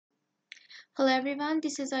Hello everyone,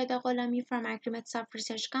 this is Aida Gholami from Arcmap Soft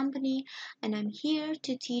Research Company, and I'm here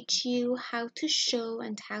to teach you how to show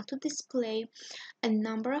and how to display a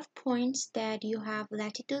number of points that you have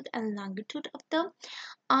latitude and longitude of them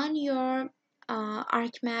on your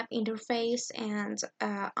Arcmap interface and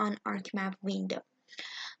on Arcmap window.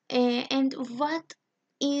 And what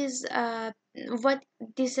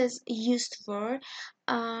this is used for?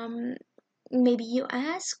 Um, Maybe you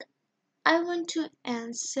ask. I want to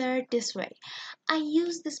answer this way. I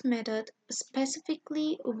use this method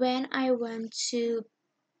specifically when I want to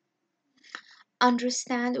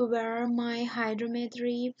understand where my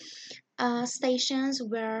hydrometry stations,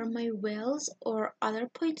 where my wells or other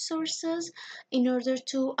point sources, in order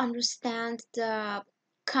to understand the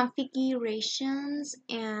configurations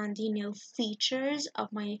and features of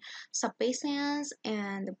my subbasins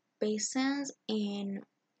and basins in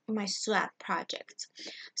my SWAT project.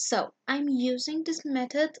 So I'm using this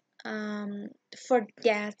method for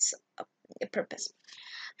that purpose.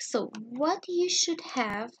 So what you should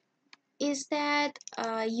have is that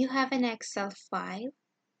you have an Excel file.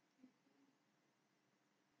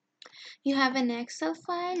 You have an Excel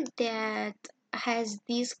file that has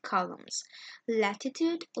these columns: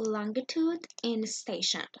 latitude, longitude, and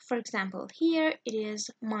station. For example, here it is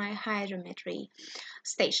my hydrometry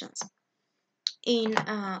stations in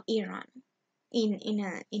Iran, in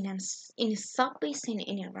a sub-basin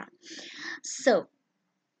in Iran. So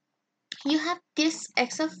you have this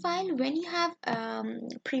Excel file. When you have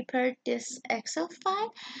prepared this Excel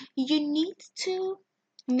file, you need to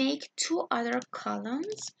make two other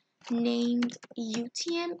columns named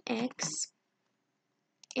UTMX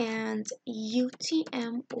and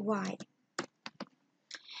UTMY.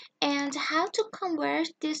 And how to convert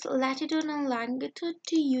this latitude and longitude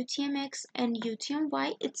to UTMX and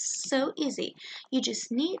UTMY? It's so easy. You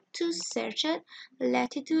just need to search it,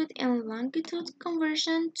 latitude and longitude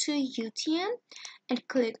conversion to UTM, and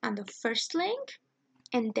click on the first link,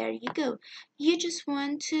 and there you go. You just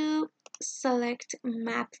want to select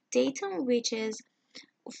map datum, which is,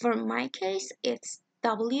 for my case, it's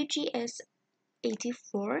WGS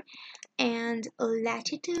 84, and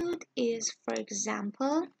latitude is, for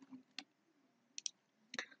example,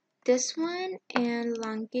 this one, and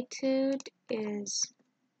longitude is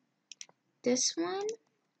this one,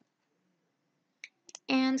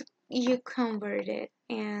 and you convert it,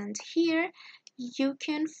 and here you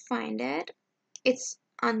can find it. It's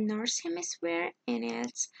on North Hemisphere and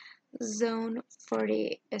it's zone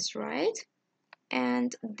 40 is right,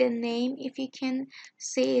 and the name, if you can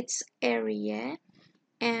see, it's area,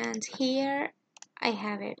 and here I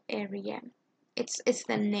have it, area. It's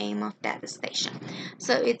the name of that station,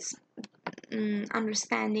 so it's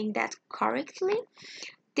understanding that correctly.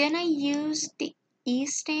 Then I use the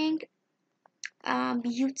easting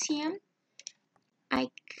UTM. I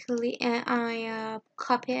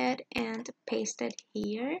copy it and paste it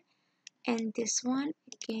here, and this one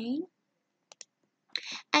again.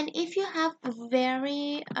 And if you have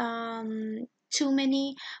very too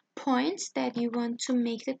many points that you want to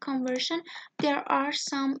make the conversion, there are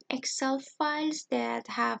some Excel files that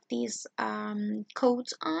have these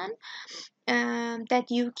codes on, that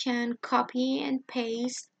you can copy and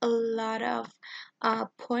paste a lot of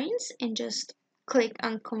points and just click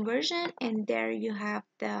on conversion, and there you have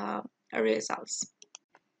the results.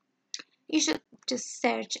 You should just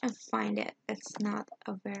search and find it. It's not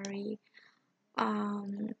a very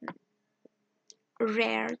um,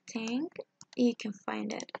 rare thing. You can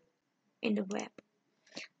find it in the web.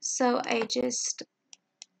 So I just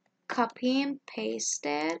copy and paste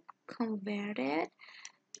it, convert it,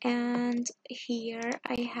 and here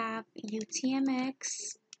I have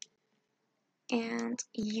UTMX and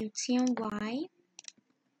UTMY.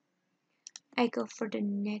 I go for the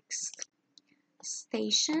next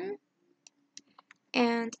station,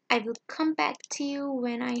 and I will come back to you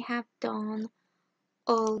when I have done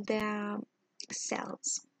all the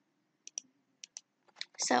cells.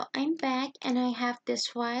 So I'm back and I have this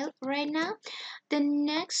file right now. The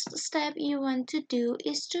next step you want to do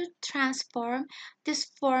is to transform this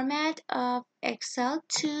format of Excel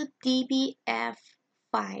to DBF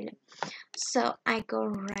file. So I go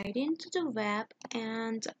right into the web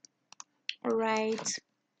and write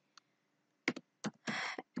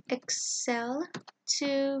Excel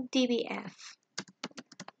to DBF.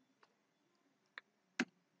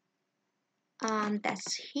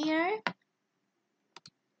 That's here.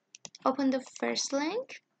 Open the first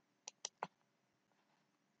link.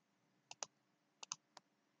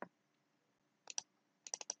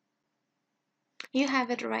 You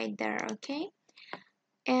have it right there, okay?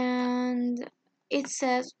 And it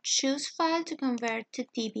says choose file to convert to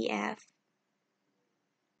DBF.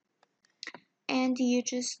 and you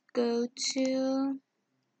just go to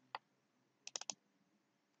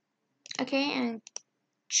okay and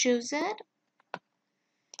choose it,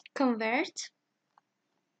 convert,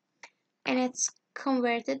 and it's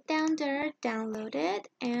converted down there. Download it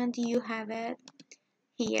and you have it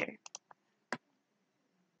here.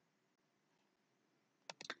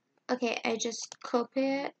 Okay, I just copy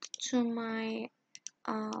it to my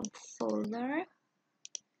folder.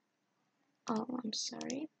 Oh, I'm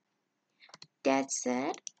sorry. That's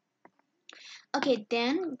it. Okay,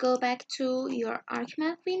 then go back to your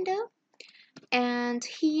Arcmap window, and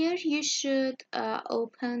here you should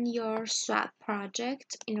open your swap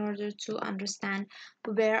project in order to understand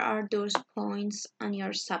where are those points on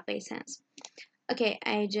your subbasins. Okay,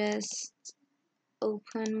 I just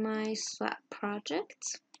open my swap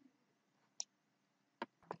project.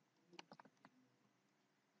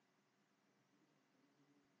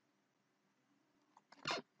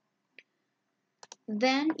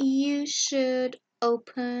 Then you should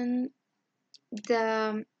open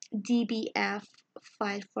the DBF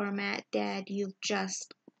file format that you've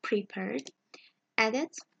just prepared.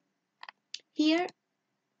 Edit. Here,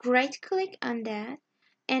 right click on that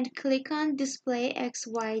and click on display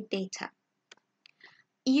XY data.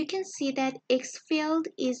 You can see that X field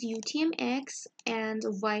is UTM-X and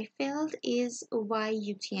Y field is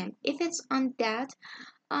Y-UTM. If it's on that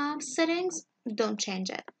settings, don't change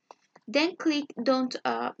it. Then don't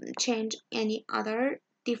change any other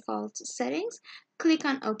default settings. Click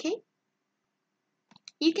on OK.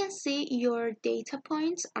 You can see your data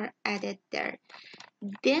points are added there.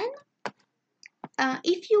 Then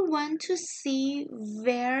if you want to see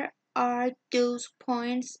where are those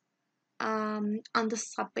points on the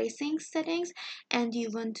subbasin settings, and you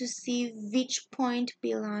want to see which point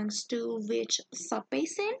belongs to which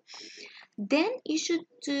subbasin, then you should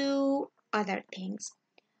do other things.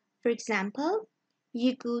 For example,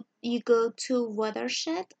 you go to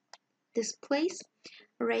watershed, this place,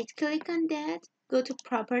 right click on that, go to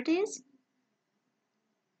properties,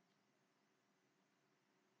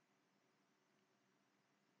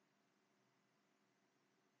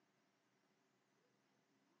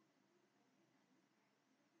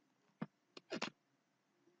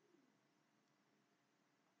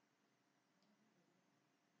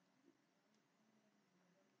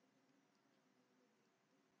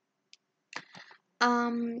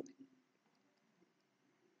 um,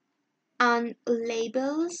 on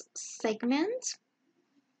labels segment,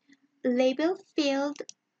 label field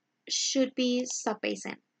should be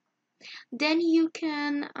subbasin. Then you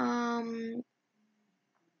can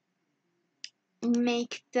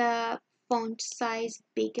make the font size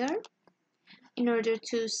bigger in order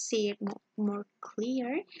to see it more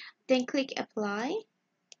clear. Then click apply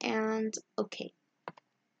and OK.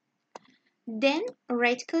 Then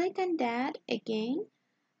right click on that again,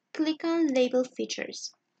 click on label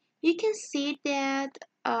features. You can see that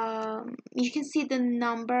you can see the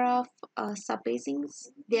number of subbasins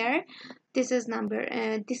there. This is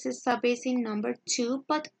subbasin number 2,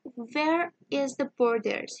 but where is the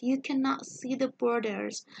borders? You cannot see the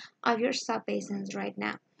borders of your subbasins right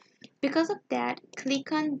now. Because of that,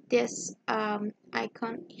 click on this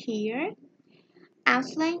icon here.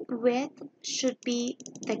 Outline width should be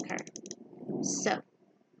thicker. So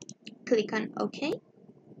click on OK,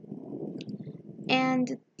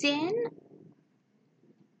 and then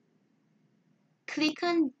click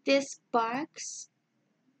on this box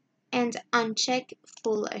and uncheck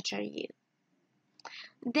full HRU.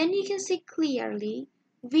 Then you can see clearly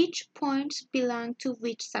which points belong to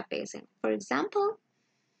which subbasin. For example,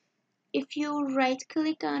 if you right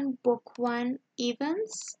click on book 1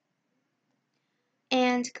 events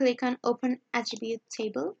and click on open attribute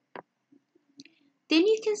table, then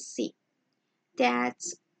you can see that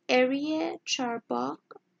area Charbagh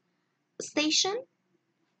station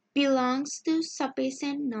belongs to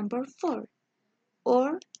subbasin number 4,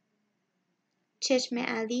 or Cheshme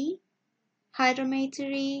Ali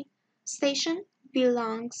hydrometry station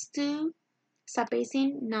belongs to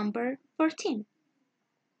subbasin number 14.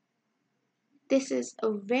 This is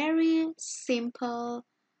a very simple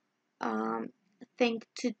thing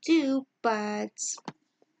to do, but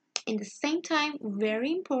in the same time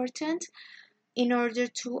very important in order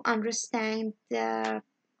to understand the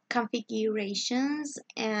configurations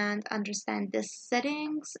and understand the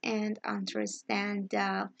settings and understand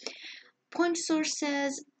the point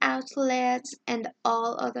sources, outlets, and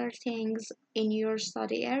all other things in your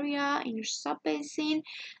study area, in your subbasin,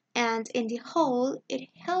 and in the whole. It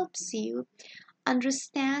helps you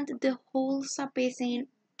understand the whole subbasin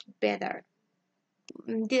better.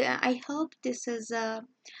 I hope this is a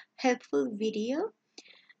helpful video,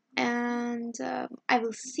 and I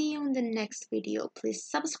will see you in the next video. Please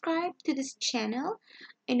subscribe to this channel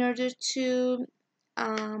in order to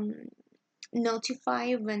um,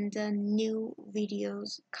 notify when the new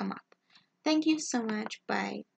videos come up. Thank you so much. Bye.